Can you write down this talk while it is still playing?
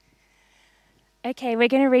Okay, we're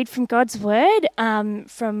going to read from God's Word,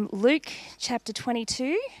 from Luke chapter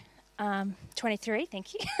 22, 23,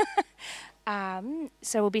 thank you.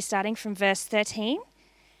 So we'll be starting from verse 13.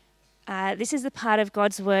 This is the part of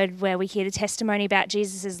God's Word where we hear the testimony about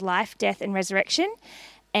Jesus' life, death, and resurrection.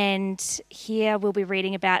 And here we'll be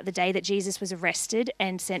reading about the day that Jesus was arrested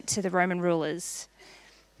and sent to the Roman rulers.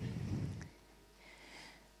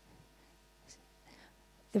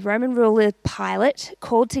 The Roman ruler Pilate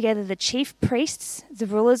called together the chief priests, the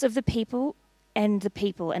rulers of the people, and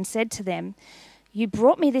said to them, "You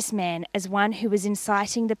brought me this man as one who was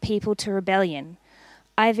inciting the people to rebellion.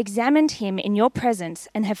 I have examined him in your presence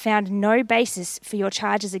and have found no basis for your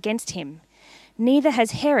charges against him. Neither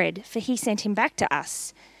has Herod, for he sent him back to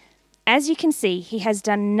us. As you can see, he has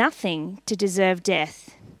done nothing to deserve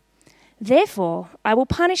death. Therefore, I will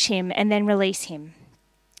punish him and then release him."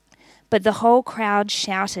 But the whole crowd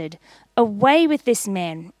shouted, "Away with this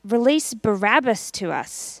man! Release Barabbas to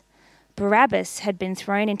us!" Barabbas had been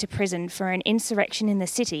thrown into prison for an insurrection in the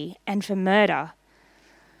city and for murder.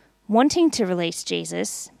 Wanting to release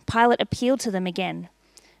Jesus, Pilate appealed to them again,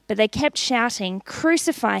 but they kept shouting,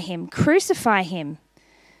 "Crucify him! Crucify him!"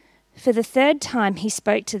 For the third time he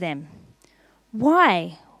spoke to them.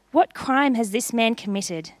 "Why? What crime has this man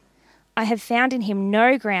committed? I have found in him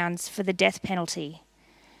no grounds for the death penalty.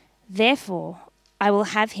 Therefore, I will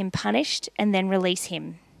have him punished and then release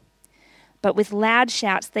him." But with loud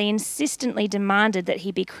shouts, they insistently demanded that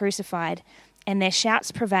he be crucified, and their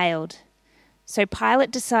shouts prevailed. So Pilate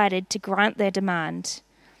decided to grant their demand.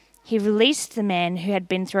 He released the man who had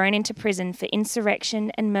been thrown into prison for insurrection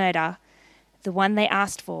and murder, the one they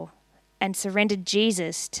asked for, and surrendered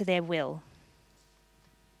Jesus to their will.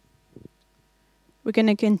 We're going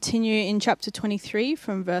to continue in chapter 23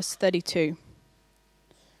 from verse 32.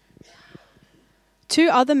 Two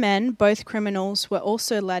other men, both criminals, were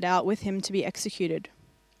also led out with him to be executed.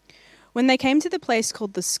 When they came to the place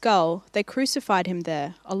called the Skull, they crucified him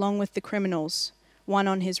there, along with the criminals, one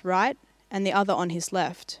on his right and the other on his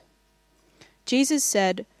left. Jesus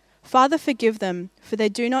said, "Father, forgive them, for they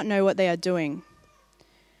do not know what they are doing."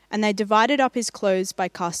 And they divided up his clothes by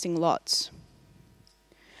casting lots.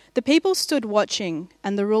 The people stood watching,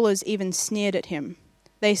 and the rulers even sneered at him.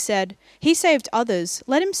 They said, "He saved others.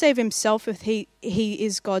 Let him save himself if he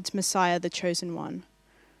is God's Messiah, the chosen one."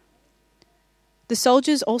 The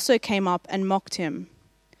soldiers also came up and mocked him.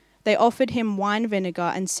 They offered him wine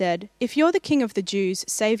vinegar and said, "If you're the king of the Jews,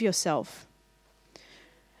 save yourself."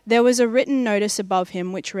 There was a written notice above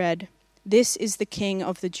him which read, "This is the King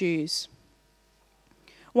of the Jews."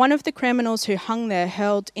 One of the criminals who hung there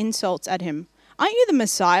hurled insults at him. "Aren't you the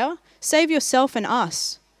Messiah? Save yourself and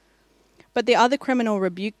us." But the other criminal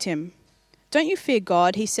rebuked him. "Don't you fear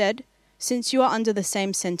God," he said, "since you are under the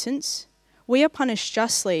same sentence? We are punished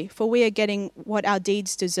justly, for we are getting what our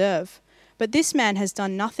deeds deserve. But this man has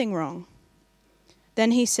done nothing wrong."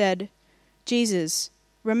 Then he said, "Jesus,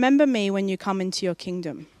 remember me when you come into your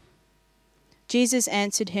kingdom." Jesus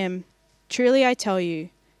answered him, "Truly I tell you,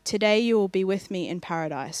 today you will be with me in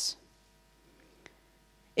paradise."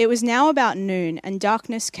 It was now about noon, and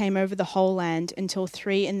darkness came over the whole land until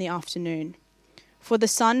 3 p.m, for the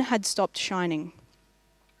sun had stopped shining.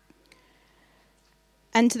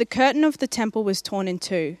 And the curtain of the temple was torn in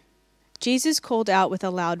two. Jesus called out with a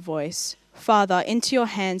loud voice, "Father, into your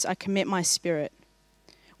hands I commit my spirit."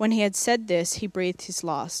 When he had said this, he breathed his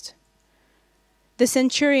last. The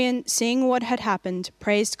centurion, seeing what had happened,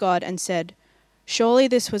 praised God and said, "Surely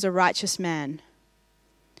this was a righteous man."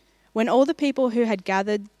 When all the people who had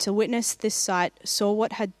gathered to witness this sight saw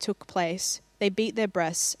what had took place, they beat their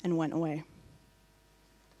breasts and went away.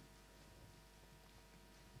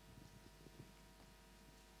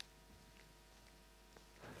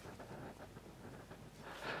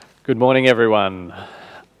 Good morning, everyone.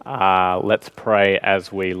 Let's pray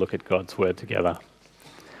as we look at God's Word together.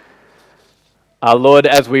 Lord,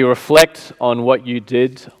 as we reflect on what you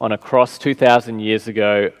did on a cross 2,000 years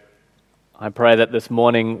ago, I pray that this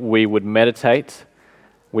morning we would meditate,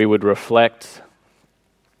 we would reflect,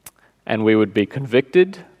 and we would be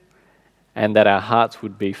convicted, and that our hearts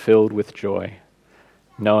would be filled with joy,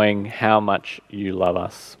 knowing how much you love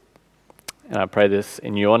us. And I pray this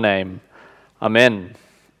in your name. Amen.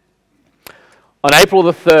 On April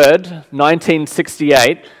the 3rd,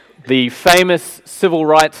 1968, the famous civil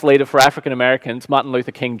rights leader for African Americans, Martin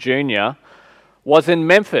Luther King Jr., was in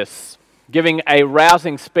Memphis giving a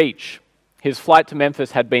rousing speech. His flight to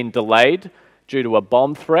Memphis had been delayed due to a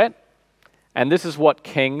bomb threat, and this is what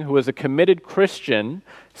King, who was a committed Christian,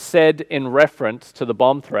 said in reference to the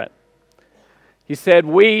bomb threat. He said,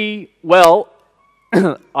 I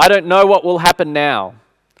don't know what will happen now.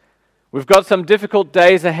 We've got some difficult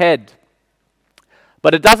days ahead.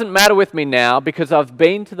 But it doesn't matter with me now because I've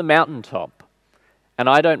been to the mountaintop and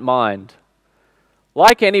I don't mind.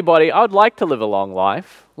 Like anybody, I would like to live a long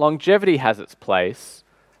life. Longevity has its place,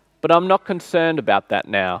 but I'm not concerned about that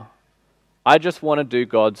now. I just want to do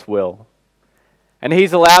God's will. And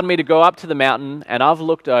He's allowed me to go up to the mountain, and I've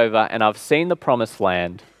looked over and I've seen the promised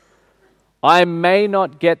land. I may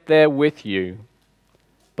not get there with you,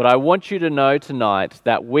 but I want you to know tonight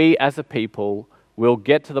that we as a people will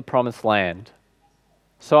get to the promised land.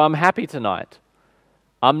 So I'm happy tonight.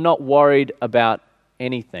 I'm not worried about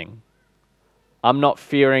anything. I'm not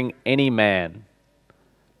fearing any man.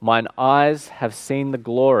 Mine eyes have seen the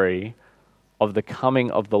glory of the coming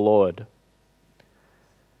of the Lord.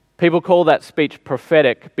 People call that speech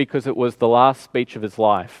prophetic because it was the last speech of his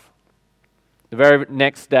life. The very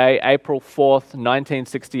next day, April 4th,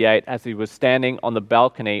 1968, as he was standing on the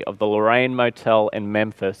balcony of the Lorraine Motel in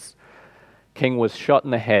Memphis, King was shot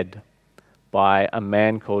in the head by a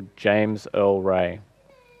man called James Earl Ray.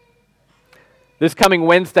 This coming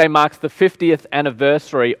Wednesday marks the 50th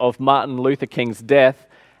anniversary of Martin Luther King's death,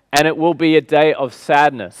 and it will be a day of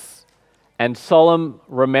sadness and solemn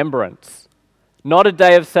remembrance, not a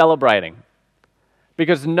day of celebrating,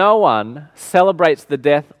 because no one celebrates the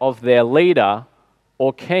death of their leader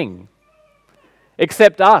or king,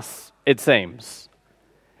 except us, it seems.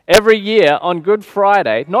 Every year on Good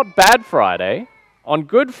Friday, not Bad Friday, on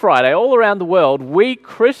Good Friday, all around the world, we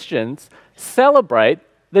Christians celebrate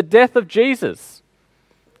the death of Jesus.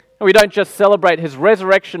 And we don't just celebrate his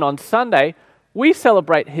resurrection on Sunday, we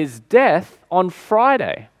celebrate his death on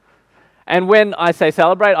Friday. And when I say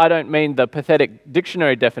celebrate, I don't mean the pathetic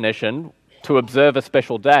dictionary definition, to observe a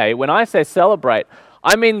special day. When I say celebrate,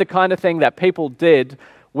 I mean the kind of thing that people did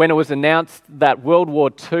when it was announced that World War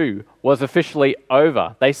II was officially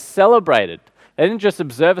over. They celebrated. They didn't just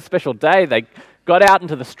observe a special day, they got out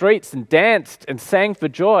into the streets and danced and sang for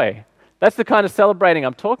joy. That's the kind of celebrating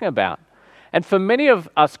I'm talking about. And for many of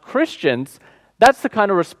us Christians, that's the kind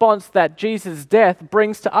of response that Jesus' death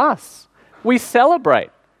brings to us. We celebrate.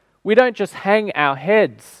 We don't just hang our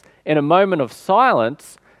heads in a moment of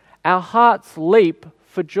silence. Our hearts leap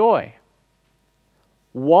for joy.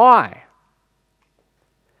 Why?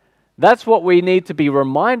 That's what we need to be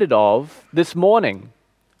reminded of this morning.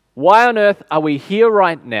 Why on earth are we here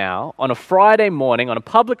right now on a Friday morning, on a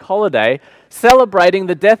public holiday, celebrating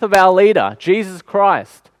the death of our leader, Jesus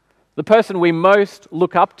Christ, the person we most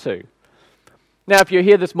look up to? Now, if you're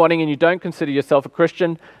here this morning and you don't consider yourself a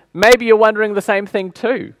Christian, maybe you're wondering the same thing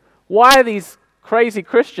too. Why are these crazy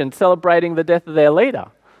Christians celebrating the death of their leader?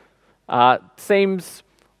 Seems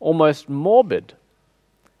almost morbid.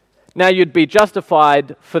 Now, you'd be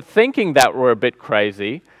justified for thinking that we're a bit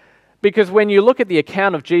crazy, because when you look at the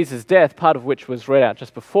account of Jesus' death, part of which was read out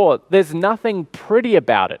just before, there's nothing pretty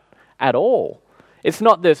about it at all. It's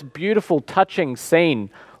not this beautiful, touching scene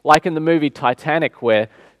like in the movie Titanic where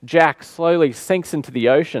Jack slowly sinks into the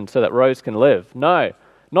ocean so that Rose can live. No,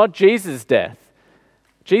 not Jesus' death.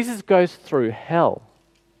 Jesus goes through hell.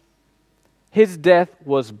 His death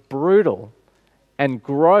was brutal and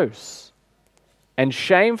gross and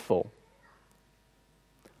shameful.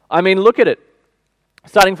 I mean, look at it.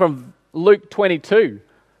 Starting from Luke 22,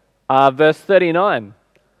 verse 39.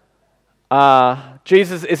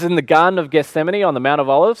 Jesus is in the Garden of Gethsemane on the Mount of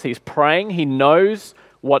Olives. He's praying. He knows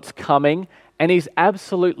what's coming, and he's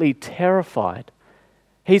absolutely terrified.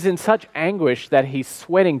 He's in such anguish that he's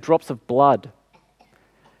sweating drops of blood.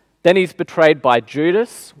 Then he's betrayed by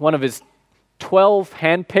Judas, one of his 12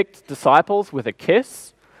 hand-picked disciples, with a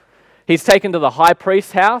kiss. He's taken to the high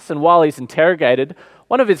priest's house, and while he's interrogated,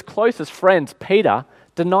 one of his closest friends, Peter,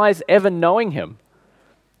 denies ever knowing him.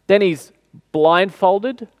 Then he's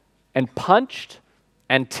blindfolded and punched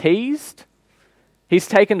and teased. He's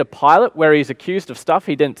taken to Pilate, where he's accused of stuff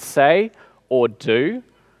he didn't say or do.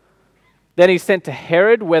 Then he's sent to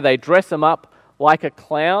Herod, where they dress him up like a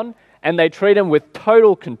clown and they treat him with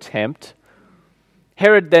total contempt.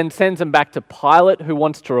 Herod then sends him back to Pilate, who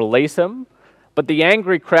wants to release him, but the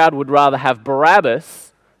angry crowd would rather have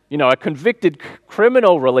Barabbas, a convicted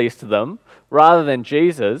criminal, released to them, rather than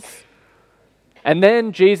Jesus. And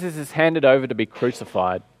then Jesus is handed over to be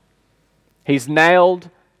crucified. He's nailed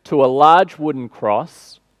to a large wooden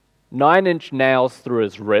cross, 9-inch nails through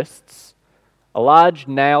his wrists, a large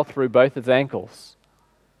nail through both his ankles.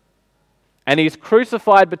 And he's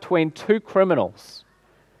crucified between two criminals.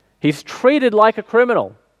 He's treated like a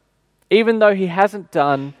criminal, even though he hasn't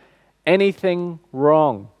done anything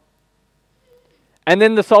wrong. And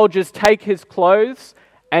then the soldiers take his clothes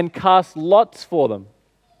and cast lots for them.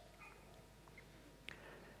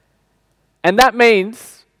 And that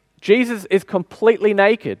means Jesus is completely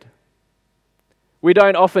naked. We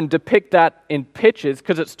don't often depict that in pictures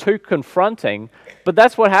because it's too confronting, but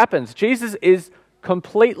that's what happens. Jesus is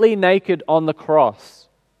completely naked on the cross.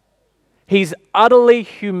 He's utterly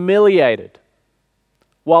humiliated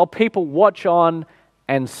while people watch on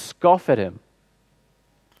and scoff at him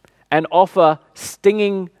and offer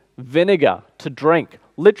stinging vinegar to drink,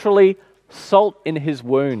 literally salt in his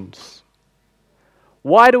wounds.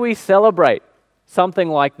 Why do we celebrate something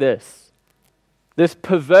like this? This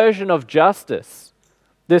perversion of justice,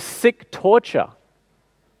 this sick torture,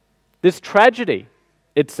 this tragedy,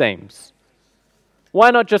 it seems.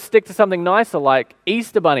 Why not just stick to something nicer like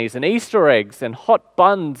Easter bunnies and Easter eggs and hot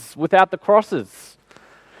buns without the crosses?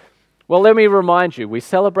 Well, let me remind you, we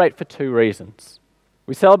celebrate for two reasons.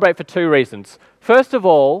 We celebrate for two reasons. First of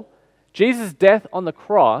all, Jesus' death on the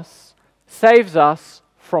cross saves us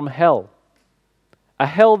from hell, a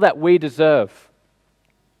hell that we deserve.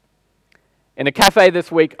 In a cafe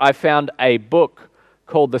this week, I found a book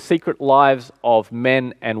called The Secret Lives of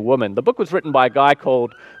Men and Women. The book was written by a guy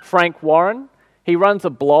called Frank Warren. He runs a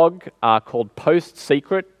blog called Post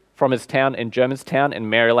Secret from his town in Germantown in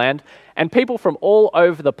Maryland, and people from all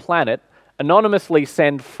over the planet anonymously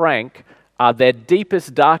send Frank their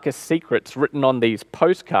deepest, darkest secrets written on these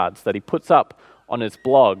postcards that he puts up on his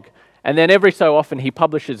blog. And then every so often he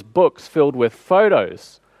publishes books filled with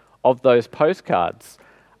photos of those postcards.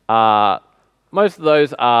 Most of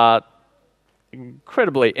those are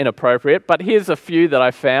incredibly inappropriate, but here's a few that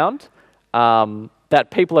I found that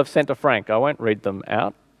people have sent to Frank. I won't read them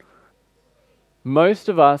out. Most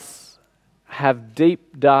of us have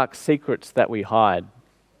deep, dark secrets that we hide.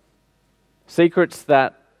 Secrets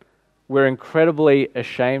that we're incredibly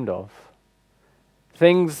ashamed of.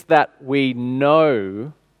 Things that we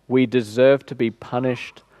know we deserve to be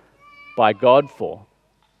punished by God for.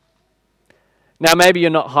 Now, maybe you're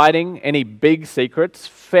not hiding any big secrets,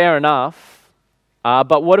 fair enough,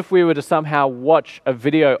 but what if we were to somehow watch a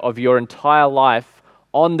video of your entire life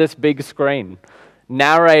on this big screen,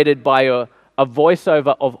 narrated by a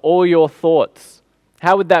voiceover of all your thoughts?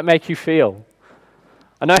 How would that make you feel?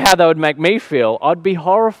 I know how that would make me feel. I'd be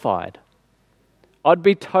horrified. I'd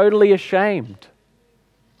be totally ashamed.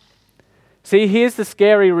 See, here's the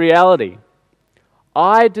scary reality.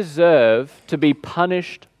 I deserve to be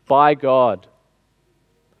punished by God.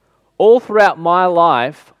 All throughout my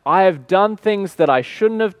life, I have done things that I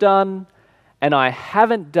shouldn't have done, and I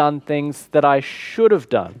haven't done things that I should have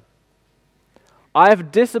done. I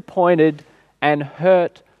have disappointed and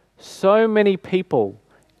hurt so many people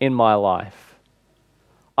in my life.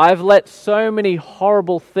 I've let so many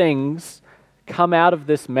horrible things come out of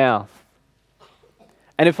this mouth.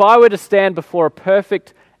 And if I were to stand before a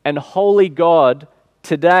perfect and holy God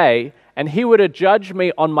today, and He were to judge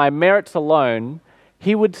me on my merits alone,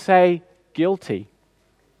 He would say, guilty.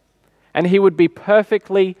 And He would be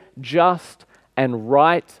perfectly just and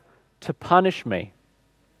right to punish me.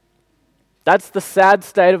 That's the sad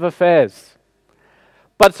state of affairs.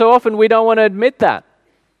 But so often we don't want to admit that.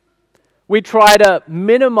 We try to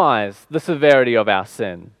minimize the severity of our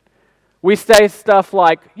sin. We say stuff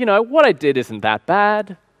like, what I did isn't that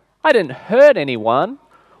bad. I didn't hurt anyone.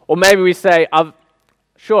 Or maybe we say, I've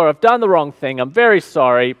done the wrong thing. I'm very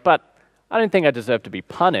sorry, but I don't think I deserve to be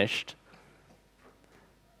punished.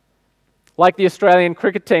 Like the Australian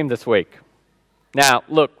cricket team this week. Now,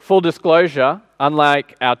 look, full disclosure,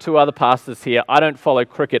 unlike our two other pastors here, I don't follow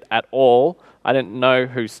cricket at all. I didn't know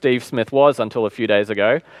who Steve Smith was until a few days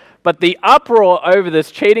ago. But the uproar over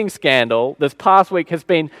this cheating scandal this past week has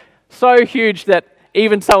been so huge that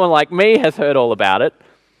even someone like me has heard all about it.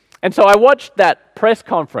 And so I watched that press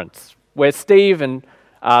conference where Steve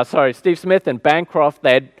Smith and Bancroft,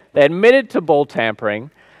 they admitted to ball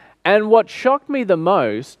tampering. And what shocked me the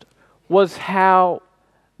most was how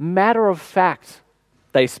matter of fact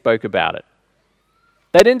they spoke about it.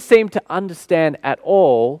 They didn't seem to understand at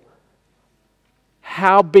all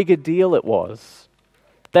how big a deal it was.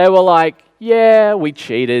 They were like, yeah, we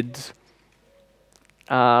cheated.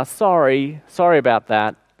 Sorry about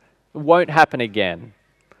that. It won't happen again.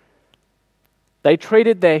 They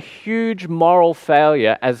treated their huge moral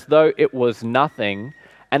failure as though it was nothing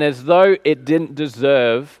and as though it didn't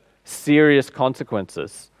deserve serious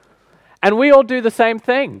consequences. And we all do the same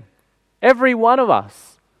thing. Every one of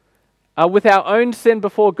us, with our own sin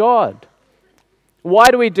before God.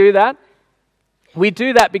 Why do we do that? We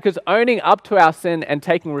do that because owning up to our sin and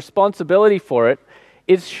taking responsibility for it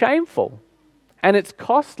is shameful and it's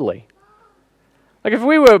costly. Like if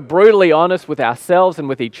we were brutally honest with ourselves and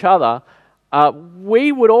with each other,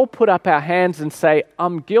 we would all put up our hands and say,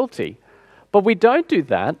 I'm guilty. But we don't do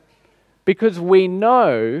that because we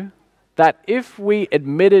know that if we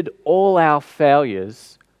admitted all our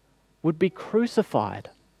failures, would be crucified.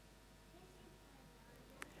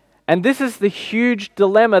 And this is the huge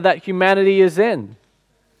dilemma that humanity is in.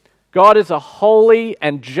 God is a holy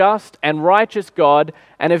and just and righteous God,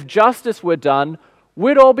 and if justice were done,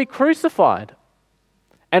 we'd all be crucified.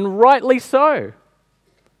 And rightly so.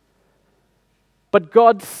 But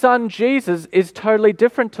God's Son, Jesus, is totally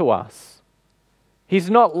different to us. He's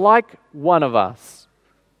not like one of us.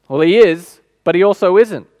 Well, he is, but he also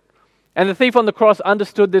isn't. And the thief on the cross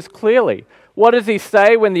understood this clearly. What does he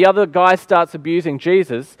say when the other guy starts abusing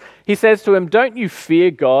Jesus? He says to him, "Don't you fear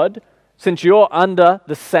God, since you're under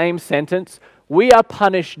the same sentence? We are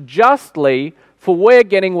punished justly, for we're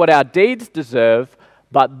getting what our deeds deserve,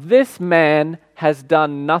 but this man has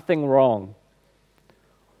done nothing wrong."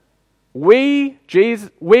 We,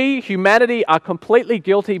 humanity, are completely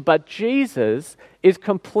guilty, but Jesus is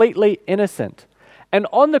completely innocent. And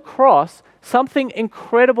on the cross, something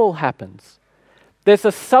incredible happens. There's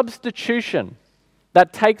a substitution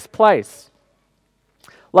that takes place.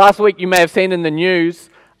 Last week, you may have seen in the news,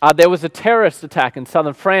 there was a terrorist attack in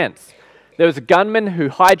southern France. There was a gunman who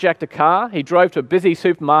hijacked a car. He drove to a busy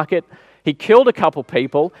supermarket. He killed a couple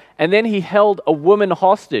people, and then he held a woman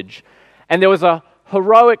hostage. And there was a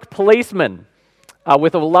heroic policeman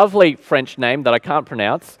with a lovely French name that I can't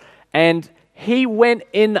pronounce, and he went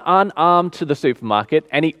in unarmed to the supermarket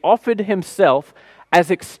and he offered himself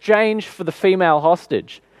as exchange for the female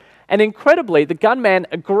hostage. And incredibly, the gunman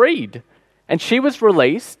agreed, and she was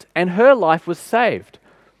released and her life was saved.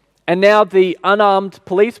 And now the unarmed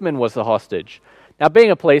policeman was the hostage. Now,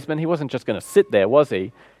 being a policeman, he wasn't just going to sit there, was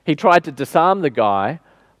he? He tried to disarm the guy,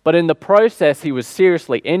 but in the process, he was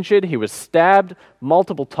seriously injured. He was stabbed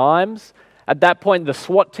multiple times. At that point, the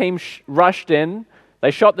SWAT team rushed in. They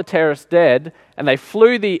shot the terrorist dead, and they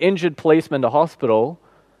flew the injured policeman to hospital.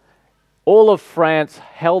 All of France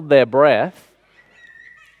held their breath,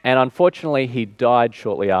 and unfortunately, he died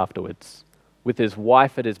shortly afterwards, with his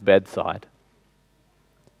wife at his bedside.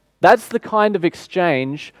 That's the kind of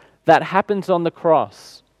exchange that happens on the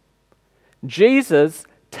cross. Jesus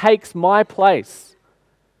takes my place.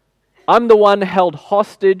 I'm the one held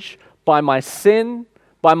hostage by my sin,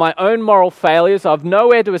 by my own moral failures. I've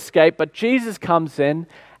nowhere to escape, but Jesus comes in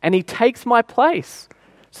and he takes my place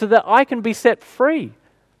so that I can be set free.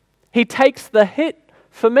 He takes the hit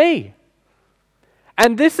for me.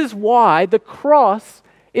 And this is why the cross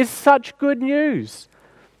is such good news.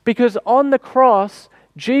 Because on the cross,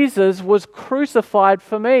 Jesus was crucified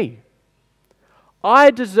for me.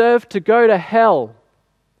 I deserve to go to hell,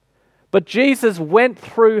 but Jesus went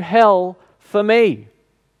through hell for me.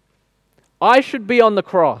 I should be on the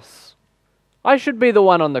cross. I should be the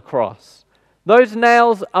one on the cross. Those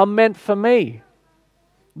nails are meant for me.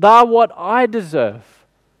 They're what I deserve.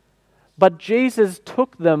 But Jesus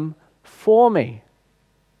took them for me.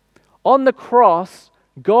 On the cross,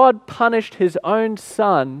 God punished his own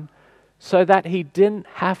Son so that he didn't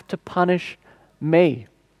have to punish me.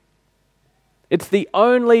 It's the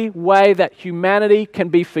only way that humanity can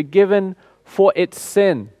be forgiven for its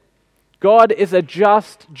sin. God is a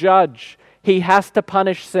just judge. He has to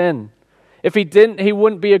punish sin. If he didn't, he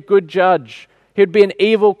wouldn't be a good judge. He'd be an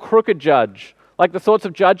evil, crooked judge, like the sorts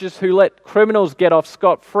of judges who let criminals get off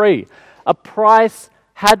scot-free. A price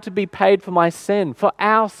had to be paid for my sin, for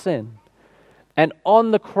our sin. And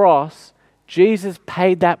on the cross, Jesus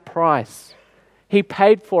paid that price. He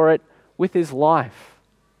paid for it with his life.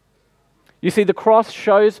 You see, the cross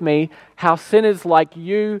shows me how sinners like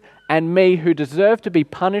you and me who deserve to be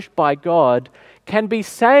punished by God can be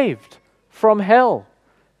saved from hell,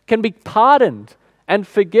 can be pardoned and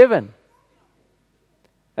forgiven.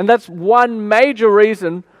 And that's one major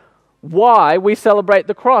reason why we celebrate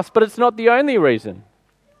the cross, but it's not the only reason.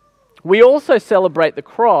 We also celebrate the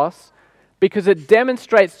cross because it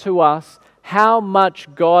demonstrates to us how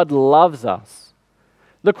much God loves us.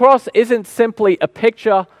 The cross isn't simply a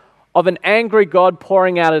picture of an angry God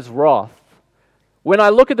pouring out his wrath. When I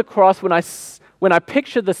look at the cross, when I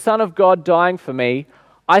picture the Son of God dying for me,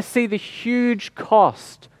 I see the huge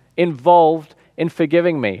cost involved in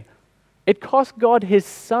forgiving me. It cost God his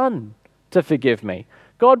Son to forgive me.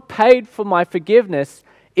 God paid for my forgiveness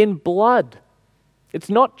in blood. It's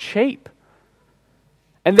not cheap.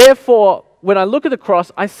 And therefore, when I look at the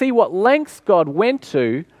cross, I see what lengths God went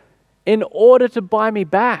to in order to buy me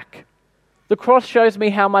back. The cross shows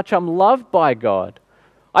me how much I'm loved by God.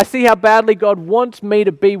 I see how badly God wants me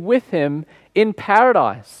to be with him in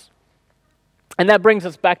paradise. And that brings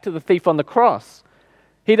us back to the thief on the cross.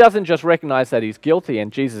 He doesn't just recognize that he's guilty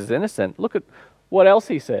and Jesus is innocent. Look at what else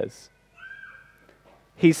he says.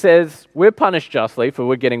 he says, we're punished justly for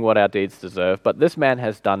we're getting what our deeds deserve, but this man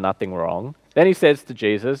has done nothing wrong. Then he says to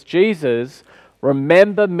Jesus, Jesus,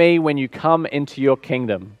 remember me when you come into your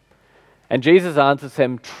kingdom. And Jesus answers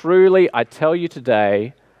him, truly I tell you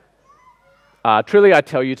today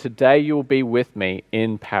you will be with me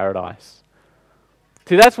in paradise.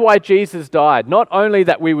 See, that's why Jesus died. Not only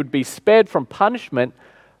that we would be spared from punishment,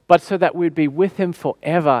 but so that we'd be with him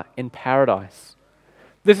forever in paradise.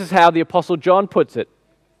 This is how the Apostle John puts it.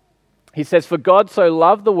 He says, for God so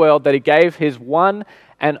loved the world that he gave his one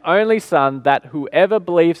and only Son, that whoever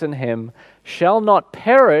believes in him shall not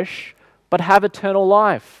perish, but have eternal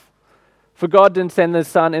life. For God didn't send his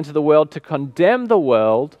Son into the world to condemn the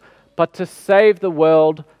world, but to save the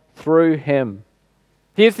world through him.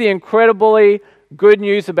 Here's the incredibly good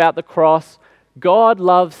news about the cross. God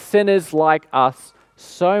loves sinners like us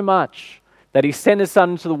so much that he sent his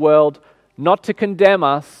Son into the world not to condemn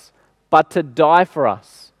us, but to die for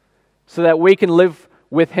us, so that we can live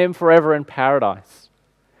with him forever in paradise.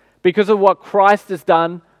 Because of what Christ has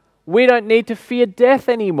done, we don't need to fear death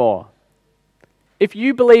anymore. If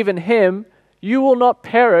you believe in him, you will not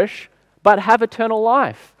perish, but have eternal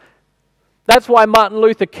life. That's why Martin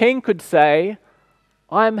Luther King could say,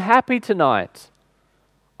 I'm happy tonight.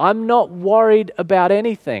 I'm not worried about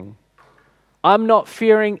anything. I'm not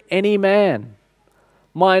fearing any man.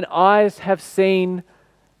 Mine eyes have seen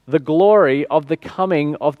the glory of the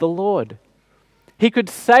coming of the Lord. He could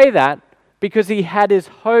say that because he had his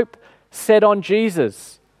hope set on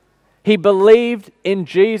Jesus. He believed in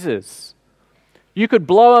Jesus. You could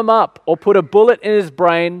blow him up or put a bullet in his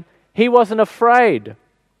brain. He wasn't afraid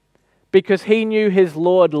because he knew his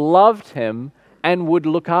Lord loved him and would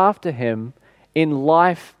look after him in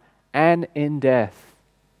life and in death.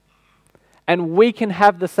 And we can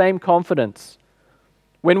have the same confidence.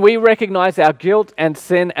 When we recognize our guilt and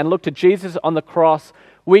sin and look to Jesus on the cross,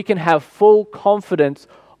 we can have full confidence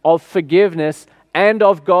of forgiveness and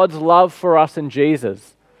of God's love for us in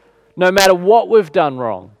Jesus. No matter what we've done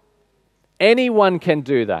wrong, anyone can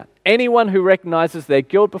do that. Anyone who recognizes their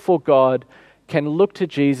guilt before God can look to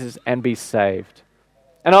Jesus and be saved.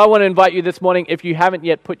 And I want to invite you this morning, if you haven't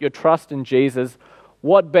yet put your trust in Jesus,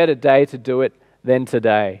 what better day to do it than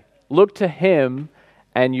today? Look to him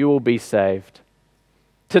and you will be saved.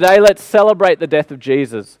 Today, let's celebrate the death of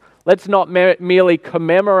Jesus. Let's not merely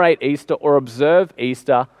commemorate Easter or observe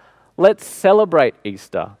Easter. Let's celebrate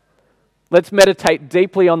Easter. Let's meditate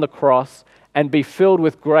deeply on the cross and be filled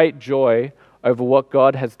with great joy over what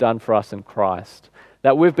God has done for us in Christ.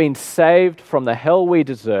 That we've been saved from the hell we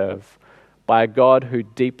deserve by a God who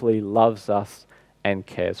deeply loves us and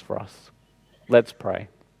cares for us. Let's pray.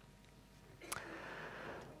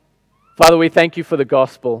 Father, we thank you for the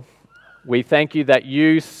gospel. We thank you that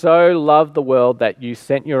you so loved the world that you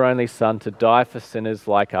sent your only Son to die for sinners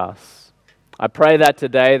like us. I pray that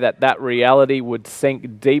today that reality would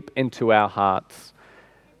sink deep into our hearts.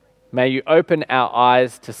 May you open our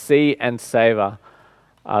eyes to see and savor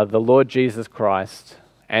the Lord Jesus Christ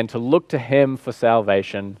and to look to him for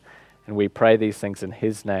salvation. And we pray these things in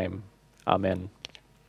his name. Amen.